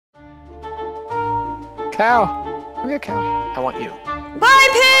cow. Give me a cow. I want you. Bye,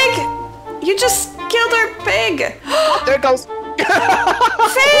 pig! You just killed our pig! There it goes!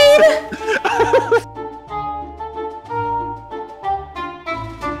 Fade!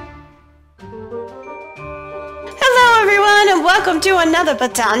 Hello, everyone, and welcome to another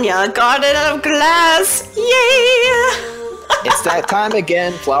Botania Garden of Glass! Yay! It's that time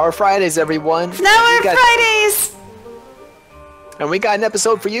again. Flower Fridays, everyone. Flower Fridays! And we got an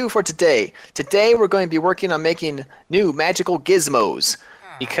episode for you for today. Today we're going to be working on making new magical gizmos.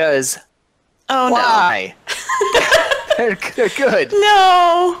 Because... Oh, why? No. they're good.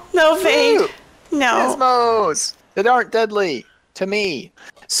 No, Fade. No. Gizmos that aren't deadly to me.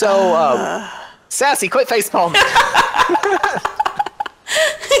 So, Sassy, quit facepalm.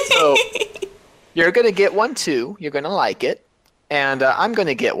 So, you're going to get one too. You're going to like it. And I'm going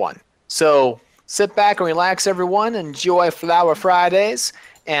to get one. So, sit back and relax, everyone. Enjoy Flower Fridays.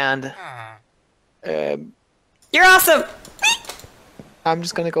 And You're awesome. I'm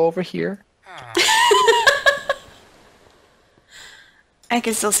just going to go over here. I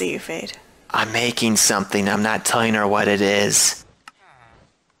can still see you, Fade. I'm making something. I'm not telling her what it is.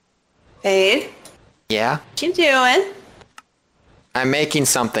 Fade? Yeah? What you doing? I'm making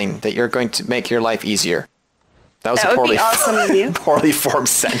something that you're going to make your life easier. That was That a would be awesome of you. poorly formed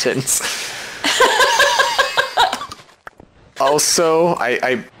sentence. Also,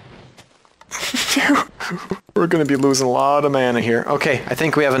 we're going to be losing a lot of mana here. Okay, I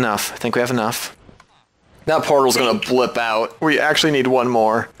think we have enough. That portal's going to blip out. We actually need one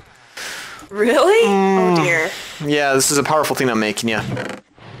more. Really? Oh dear. Yeah, this is a powerful thing I'm making, yeah.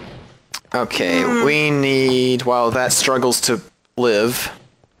 Okay, we need... While that struggles to live...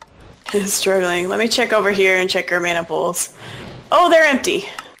 It's struggling. Let me check over here and check our mana pools. Oh, they're empty.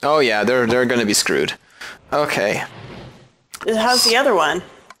 Oh yeah, they're going to be screwed. Okay. How's the other one?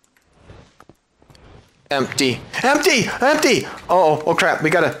 Empty. Oh crap, we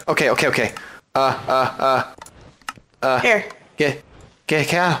gotta... Okay. Here.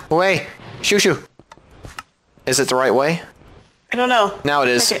 Get out, away. Shoo. Is it the right way? I don't know. Now it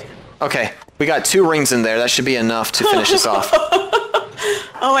is. Check it. Okay, we got 2 rings in there. That should be enough to finish this off.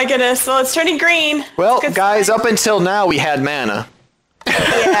 Oh my goodness, well it's turning green. Well, Good guys, sign. up until now we had mana.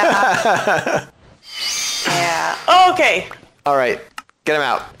 Yeah. Yeah. Oh, okay. Alright, get him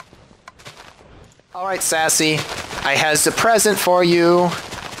out. Alright, Sassy. I has a present for you.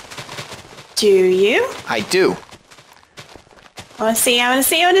 Do you? I do. I want to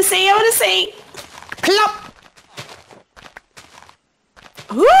see. Plop!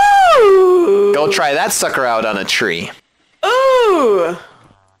 Ooh! Go try that sucker out on a tree. Ooh!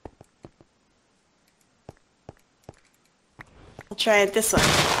 I'll try it this one.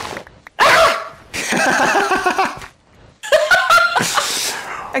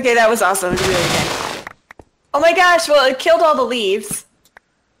 Okay, that was awesome. Do it again. Oh my gosh, well it killed all the leaves.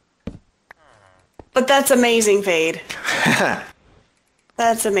 But that's amazing, Fade.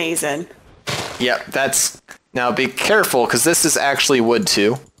 That's amazing. Yep, that's... Now be careful, because this is actually wood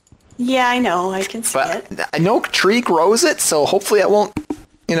too. Yeah, I know. I can see But it. no tree grows it, so hopefully it won't,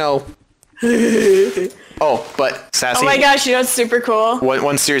 you know... Oh, but Sassy... Oh my gosh, you know what's super cool?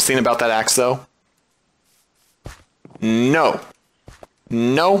 One serious thing about that axe, though. No.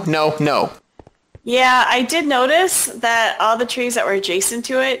 No. Yeah, I did notice that all the trees that were adjacent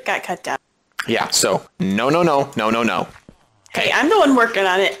to it got cut down. Yeah, so no. Hey, I'm the one working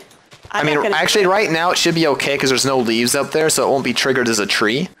on it. I mean, actually, right now it should be okay because there's no leaves up there, so it won't be triggered as a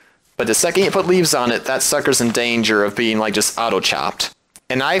tree. But the second you put leaves on it, that sucker's in danger of being, like, just auto-chopped.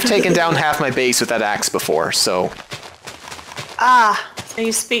 And I've taken down half my base with that axe before, so... Ah, so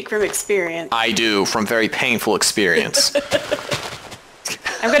you speak from experience. I do, from very painful experience.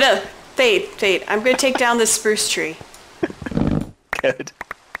 I'm gonna... Fade. I'm gonna take down this spruce tree. Good.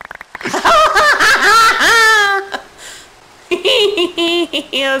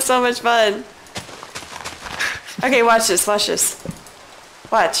 That's so much fun. Okay, watch this. Watch.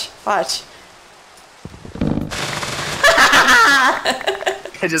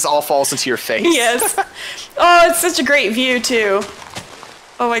 It just all falls into your face. Yes. Oh, it's such a great view, too.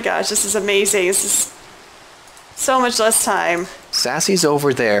 Oh my gosh, this is amazing. This is so much less time. Sassy's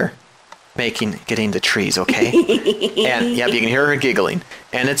over there getting the trees, okay? And, yep, you can hear her giggling.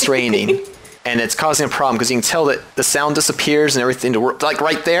 And it's raining. And it's causing a problem because you can tell that the sound disappears and everything to work. Like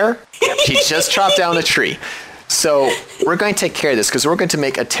right there, she just chopped down a tree. So we're going to take care of this because we're going to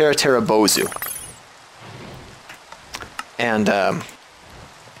make a Terra Bozu. And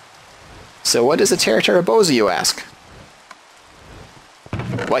so what is a Terra Bozu, you ask?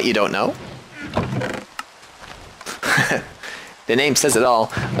 What, you don't know? The name says it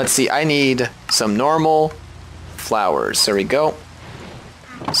all. Let's see, I need some normal flowers. There we go.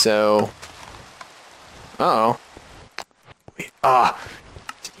 So, uh-oh. Yeah,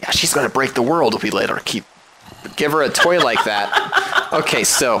 she's gonna break the world if we let her give her a toy like that. Okay,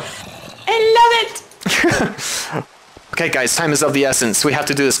 so. I love it! Okay, guys, time is of the essence. We have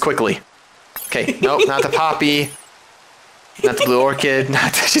to do this quickly. Okay, nope, not the poppy. Not the blue orchid.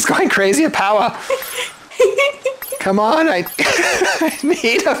 She's going crazy at power. Come on, I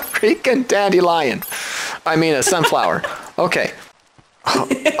need a freaking dandelion. I mean a sunflower. Okay.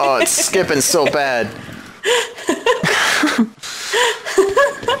 Oh, it's skipping so bad.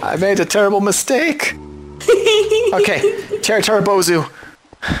 I made a terrible mistake. Okay, Bozu.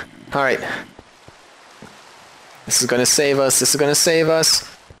 All right. This is gonna save us. This is gonna save us.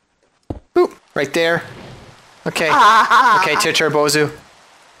 Boop, right there. Okay. Okay, Bozu.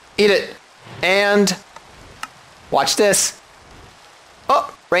 Eat it. And watch this.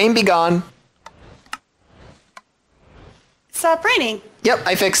 Oh, rain be gone. Stop raining. Yep,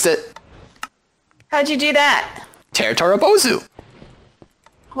 I fixed it. How'd you do that? Bozu.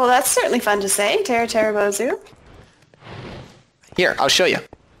 Well, that's certainly fun to say. Bozu. Here, I'll show you.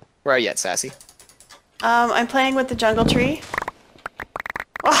 Where are you at, Sassy? I'm playing with the jungle tree.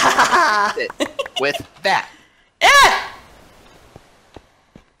 With that.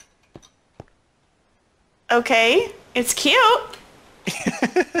 Okay, it's cute.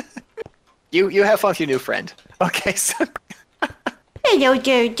 You have fun with your new friend. Okay, so. Hello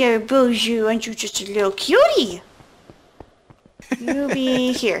there, Bonjour. Aren't you just a little cutie? You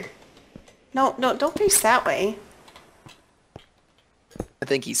be here. No, don't face that way. I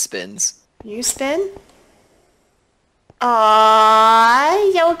think he spins. You spin?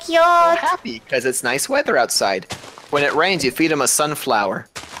 Aww, so cute. So happy because it's nice weather outside. When it rains, you feed him a sunflower.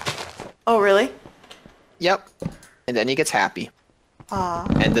 Oh, really? Yep. And then he gets happy. Aw.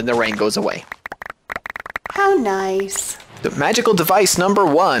 And then the rain goes away. How nice. The magical device number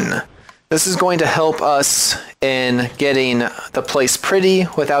 1. This is going to help us in getting the place pretty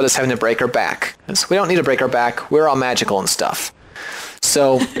without us having to break our back. 'Cause we don't need to break our back. We're all magical and stuff.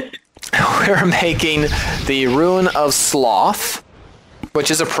 So we're making the Rune of Sloth,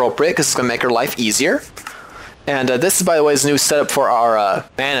 which is appropriate because it's going to make our life easier. And this is, by the way, is a new setup for our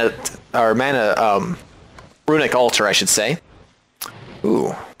mana runic altar, I should say.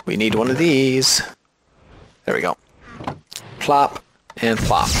 Ooh, we need one of these. There we go. Plop and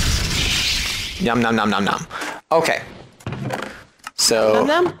plop. Yum, nom, nom, nom, nom. Okay. So, Nom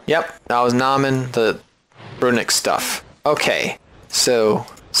nom? Yep, I was nomming the runic stuff. Okay, so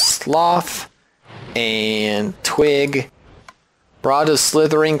sloth and twig. Rod of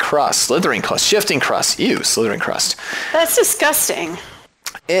slithering crust. Slithering crust. Shifting crust. Ew, slithering crust. That's disgusting.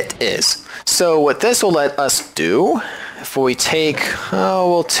 It is. So what this will let us do, if we take,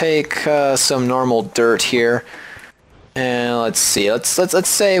 we'll take some normal dirt here. And let's see, let's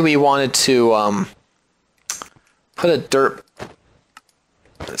say we wanted to put a dirt,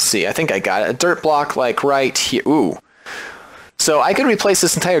 let's see, I think I got it, a dirt block like right here. Ooh. So I could replace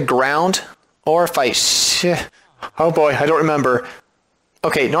this entire ground, or if I, oh boy, I don't remember.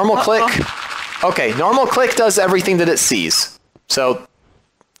 Okay, normal click. Okay, normal click does everything that it sees. So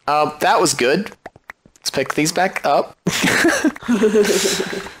that was good. Let's pick these back up.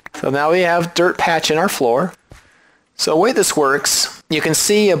 So now we have dirt patch in our floor. So the way this works, you can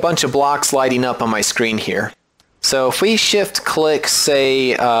see a bunch of blocks lighting up on my screen here. So if we shift click,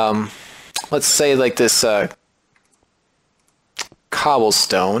 say, let's say like this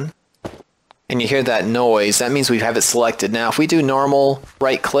cobblestone, and you hear that noise, that means we have it selected. Now if we do normal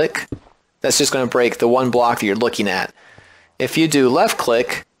right click, that's just going to break the one block that you're looking at. If you do left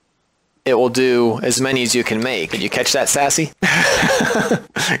click, it will do as many as you can make. Did you catch that, Sassy?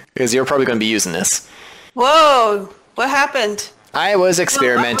 Because you're probably going to be using this. Whoa! What happened? I was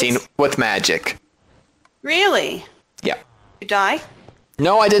experimenting with magic. Really? Yeah. You die?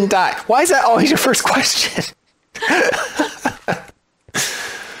 No, I didn't die. Why is that always your first question?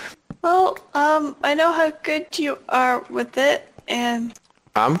 Well, I know how good you are with it, and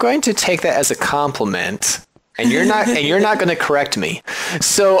I'm going to take that as a compliment, and you're not going to correct me.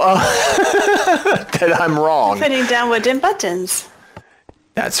 So that I'm wrong. putting down wooden buttons.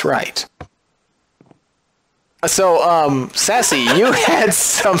 That's right. So, Sassy, you had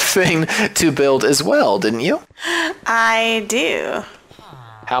something to build as well, didn't you? I do.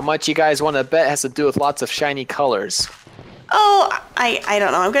 How much you guys want to bet has to do with lots of shiny colors? Oh, I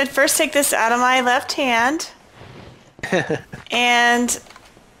don't know. I'm going to first take this out of my left hand. And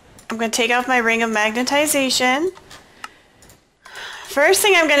I'm going to take off my ring of magnetization. First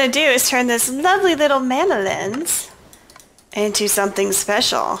thing I'm going to do is turn this lovely little mana lens into something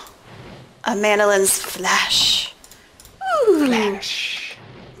special. A Manilin's Flash. Ooh. Flash.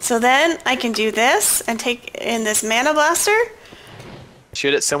 So then I can do this and take in this Mana Blaster.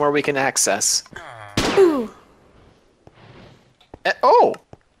 Shoot it somewhere we can access. Ooh. Oh!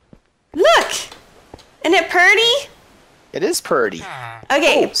 Look! Isn't it pretty? It is pretty.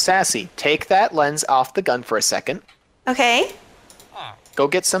 Okay. Oh, Sassy, take that lens off the gun for a second. Okay. Go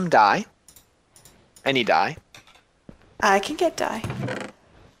get some dye. Any dye. I can get dye.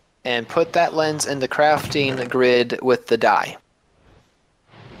 And put that lens in the crafting grid with the dye.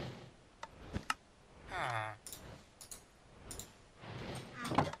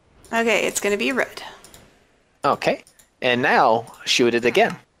 Okay, it's gonna be red. Okay. And now, shoot it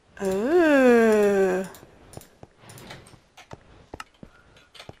again. Ooh.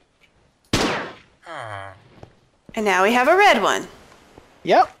 And now we have a red one.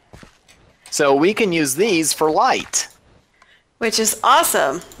 Yep. So we can use these for light. Which is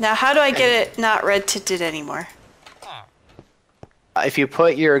awesome. Now how do I get it not red tinted anymore? If you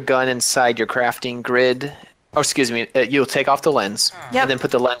put your gun inside your crafting grid, oh, excuse me, you'll take off the lens. Yep. And then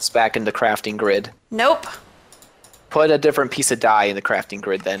put the lens back in the crafting grid. Nope. Put a different piece of dye in the crafting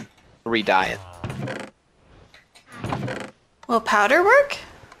grid then. Re-dye it. Will powder work?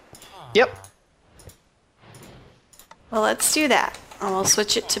 Yep. Well, let's do that. And we'll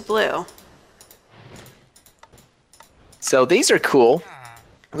switch it to blue. So these are cool.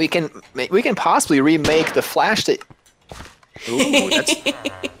 We can possibly remake the Flash that... Ooh, that's...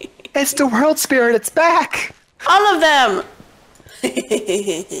 It's the World Spirit, it's back! All of them!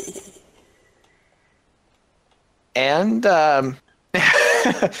 And,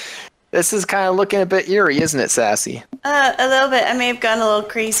 this is kind of looking a bit eerie, isn't it, Sassy? A little bit. I may have gone a little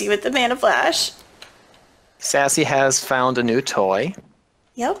crazy with the Mana Flash. Sassy has found a new toy.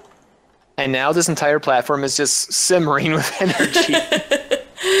 Yep. And now this entire platform is just simmering with energy.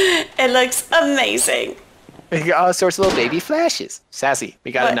 It looks amazing. We got all sorts of little baby flashes. Sassy,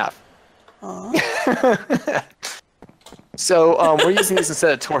 we got What? enough. Aw. So we're using these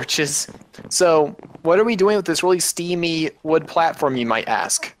instead of torches. So what are we doing with this really steamy wood platform, you might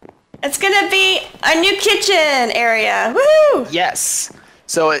ask? It's gonna be a new kitchen area. Woohoo! Yes.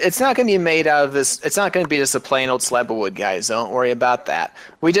 So it's not going to be made out of this. It's not going to be just a plain old slab of wood, guys. Don't worry about that.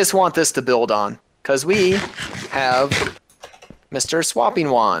 We just want this to build on because we have Mr. Swapping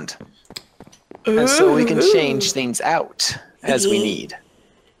Wand. And so we can change things out as we need.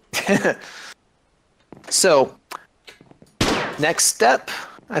 So next step,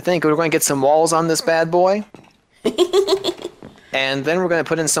 I think we're going to get some walls on this bad boy. And then we're going to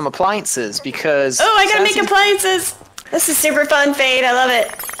put in some appliances because... Oh, I gotta make appliances! This is super fun, Fade. I love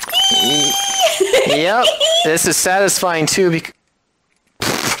it. Yep. This is satisfying too because...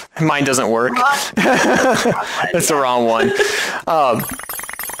 Mine doesn't work. That's the wrong one.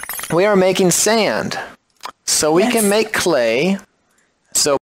 We are making sand. So we can make clay.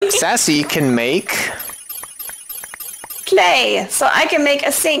 So Sassy can make... Clay. So I can make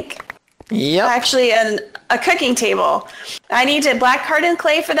a sink. Yep. Actually, a cooking table. I need to black harden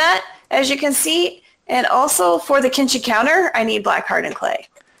clay for that, as you can see. And also for the kitchen counter, I need black hardened clay.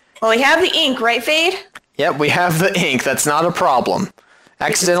 Well, we have the ink, right, Fade? Yep, we have the ink. That's not a problem.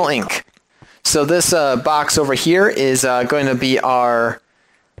 Accidental ink. So this box over here is going to be our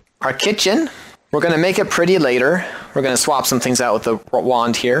kitchen. We're going to make it pretty later. We're going to swap some things out with the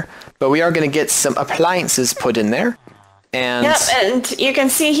wand here. But we are going to get some appliances put in there. And yep, and you can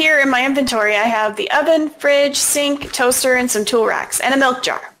see here in my inventory, I have the oven, fridge, sink, toaster, and some tool racks, and a milk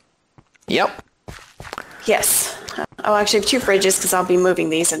jar. Yep. Yes. Oh, actually, I have two fridges because I'll be moving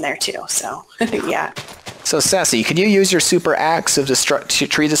these in there too. So, yeah. So, Sassy, could you use your super axe of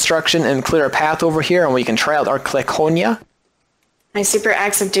tree destruction and clear a path over here, and we can try out our Klekonia? My super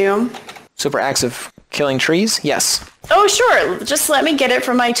axe of doom. Super axe of killing trees? Yes. Oh, sure. Just let me get it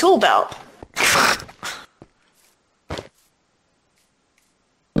from my tool belt.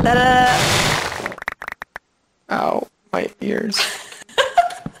 Ta-da! Ow, my ears.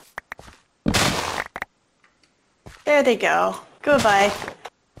 There they go. Goodbye.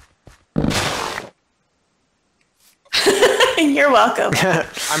 You're welcome.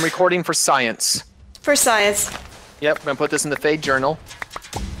 I'm recording for science. For science. Yep, I'm going to put this in the Fade journal.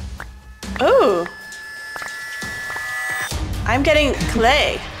 Ooh. I'm getting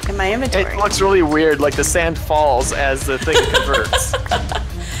clay in my inventory. It looks really weird, like the sand falls as the thing converts.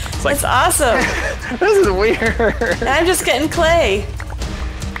 It's like, that's awesome. This is weird. And I'm just getting clay.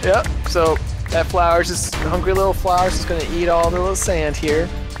 Yep, so that flower's just, hungry little flower's just going to eat all the little sand here.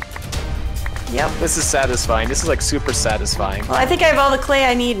 Yep. This is satisfying. This is like super satisfying. Well, I think I have all the clay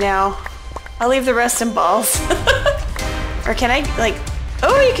I need now. I'll leave the rest in balls. Or can I, like...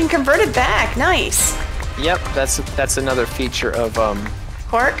 Oh, you can convert it back. Nice. Yep, that's another feature of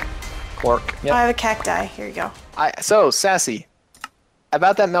Cork? cork. Yep. Oh, I have a cacti. Here you go. So, Sassy,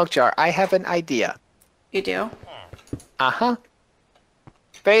 about that milk jar, I have an idea. You do? Uh-huh.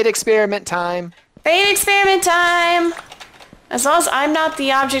 Fade experiment time. Fade experiment time! As long as I'm not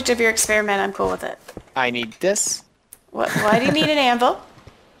the object of your experiment, I'm cool with it. I need this. What? Why do you need an anvil?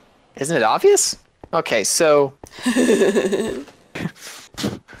 Isn't it obvious? Okay, so...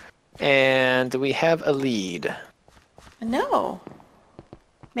 And we have a lead. No.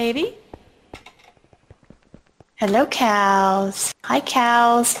 Maybe? Hello, cows. Hi,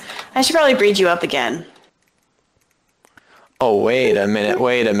 cows. I should probably breed you up again. Oh, wait a minute,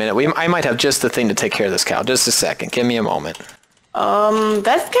 wait a minute. I might have just the thing to take care of this cow. Just a second. Give me a moment.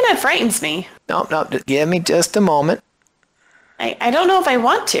 That kind of frightens me. No, give me just a moment. I don't know if I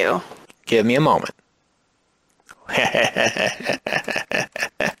want to. Give me a moment.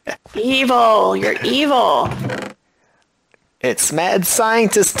 Evil. You're evil. It's mad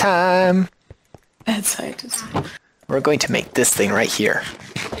scientist time. Mad scientist. We're going to make this thing right here.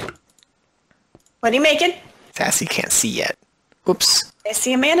 What are you making? Sassy can't see yet. Oops. I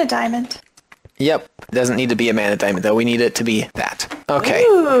see a mana diamond. Yep. Doesn't need to be a mana diamond, though. We need it to be that. Okay.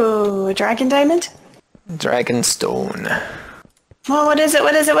 Ooh, a dragon diamond? Dragon stone. Well, what is it?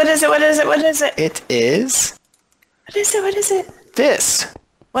 What is it? What is it? What is it? What is it? It is... What is it? What is it? this.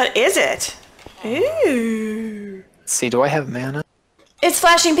 What is it? Ooh. Let's see, do I have mana? It's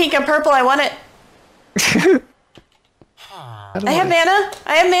flashing pink and purple. I want it. I have mana.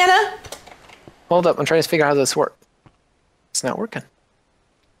 I have mana. Hold up, I'm trying to figure out how this works. It's not working.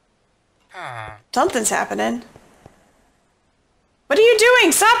 Something's happening. What are you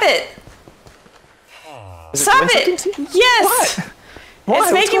doing? Stop it! Stop it! Yes! What?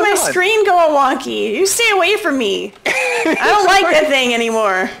 It's making my screen go all wonky. You stay away from me. I don't like that thing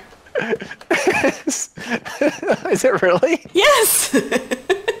anymore. Is it really? Yes!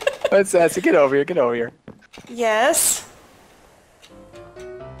 What's that? So get over here, get over here. Yes.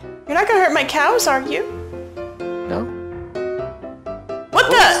 You're not gonna hurt my cows, are you? No. What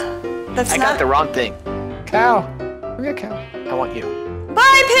the? That's I not... got the wrong thing. Cow. Give me a cow. I want you.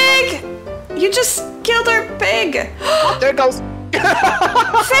 Bye, pig! You just killed our pig. Oh, there it goes.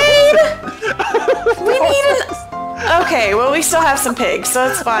 Fade! We need an... Okay, well, we still have some pigs, so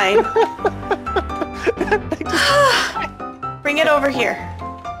it's fine. Bring it over here.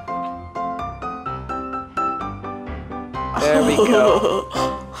 There we go.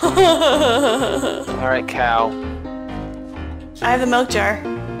 Alright, cow. I have the milk jar.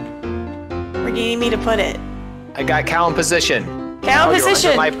 Where do you need me to put it? I got cow in position. Cow in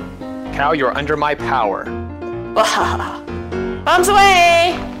position! Cow, you're under my power. Bombs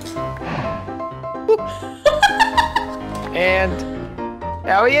away! And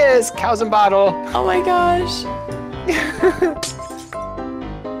now he is. Cow's in bottle. Oh my gosh.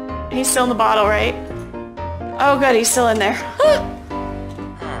 He's still in the bottle, right? Oh good, he's still in there.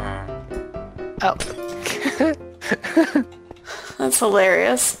 Oh. That's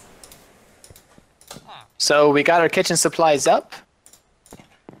hilarious. So we got our kitchen supplies up.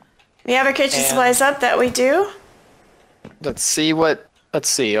 We have our kitchen supplies up, that we do. Let's see what... Let's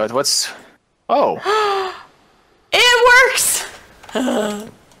see. What's... Oh. It works!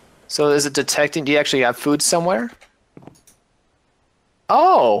 So is it detecting... Do you actually have food somewhere?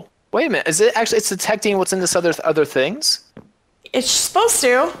 Oh. Wait a minute. Is it actually... It's detecting what's in this other things? It's supposed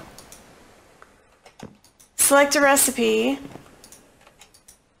to. Select a recipe.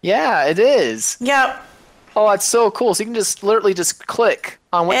 Yeah, it is. Yep. Oh, that's so cool. So you can just literally just click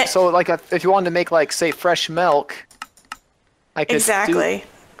on what... So like if you wanted to make like, say, fresh milk... I could exactly.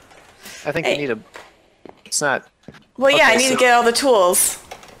 I think I need a... It's not... Well, yeah, Okay, I need to get all the tools.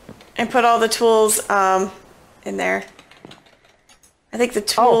 And put all the tools in there. I think the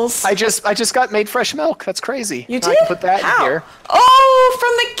tools... Oh, I just got made fresh milk. That's crazy. You Now did? I can put that in here. Oh,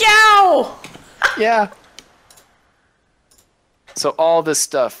 from the cow! Yeah. So all this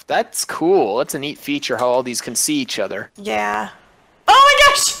stuff. That's cool. That's a neat feature how all these can see each other. Yeah. Oh my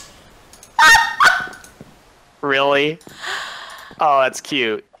gosh! Really? Oh, that's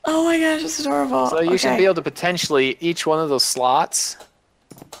cute. Oh my gosh, it's adorable. So you should be able to potentially, each one of those slots,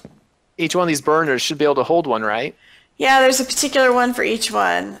 each one of these burners should be able to hold one, right? Yeah, there's a particular one for each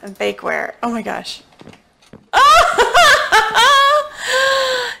one of bakeware. Oh my gosh.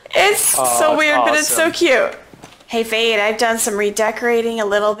 It's so weird, awesome. but it's so cute. Hey, Fade, I've done some redecorating a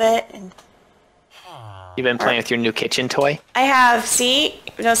little bit. And You've been playing with your new kitchen toy? I have. See?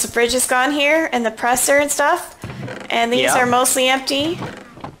 You know, some fridge is gone here, and the presser and stuff. And these are mostly empty.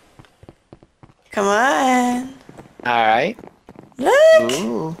 Come on. All right. Look!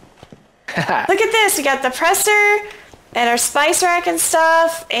 Ooh. Look at this. We got the presser and our spice rack and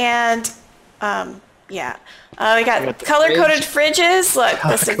stuff, and yeah. We got color-coded fridges. Look,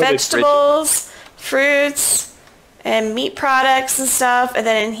 this is vegetables, fruits, and meat products and stuff. And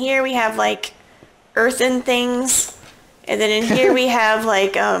then in here we have like earthen things. And then in here we have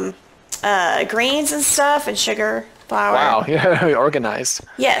like grains and stuff and sugar, flour. Wow, yeah, organized.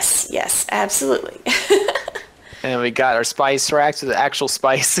 Yes, absolutely. And we got our spice racks with the actual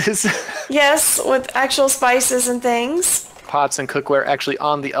spices. Yes, with actual spices and things. Pots and cookware actually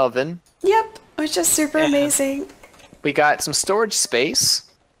on the oven. Yep, which is super amazing. We got some storage space.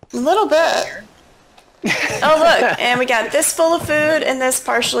 A little bit. Oh, look, and we got this full of food and this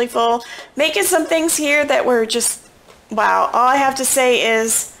partially full. Making some things here that were just, wow. All I have to say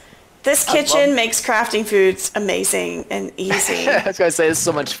is this kitchen makes crafting foods amazing and easy. I was going to say, this is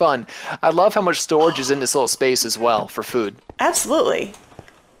so much fun. I love how much storage is in this little space as well for food. Absolutely.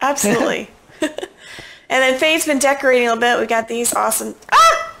 And then Fade's been decorating a little bit. We got these awesome...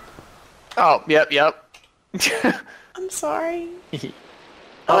 Ah! Oh, yep. I'm sorry.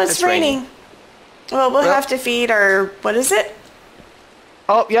 Oh, it's raining. Well, we'll have to feed our... What is it?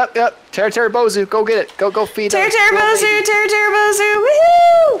 Oh, yep. Terra Bozu, go get it. Go feed Terra it. Bozu,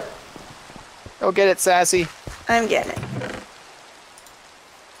 woohoo! Go get it, Sassy. I'm getting it.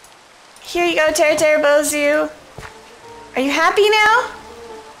 Here you go, Terra Bozu. Are you happy now?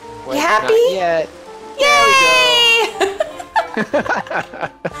 Wait, you happy? Not yet. Yay!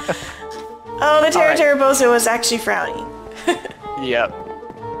 Oh, the Terra Bozu was actually frowning. Yep.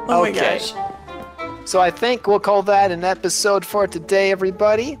 Oh my gosh. So I think we'll call that an episode for today,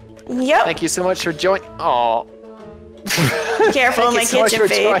 everybody. Yep. Thank you so much for joining. Oh. Careful in my kitchen,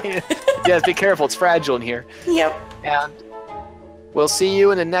 Fade. Yes, be careful. It's fragile in here. Yep. And we'll see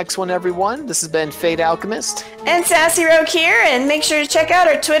you in the next one, everyone. This has been Fade Alchemist. And Sassy Rogue here. And make sure to check out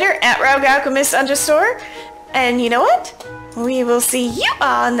our Twitter at RogueAlchemist_. And you know what? We will see you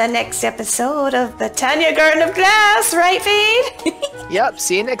on the next episode of Botania Garden of Glass, right, Fade? Yep.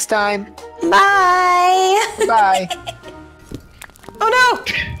 See you next time. Bye. Bye. Oh no!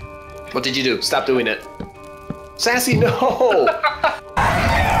 What did you do? Stop doing it. Sassy, no!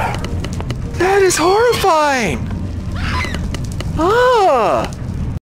 That is horrifying! Ah!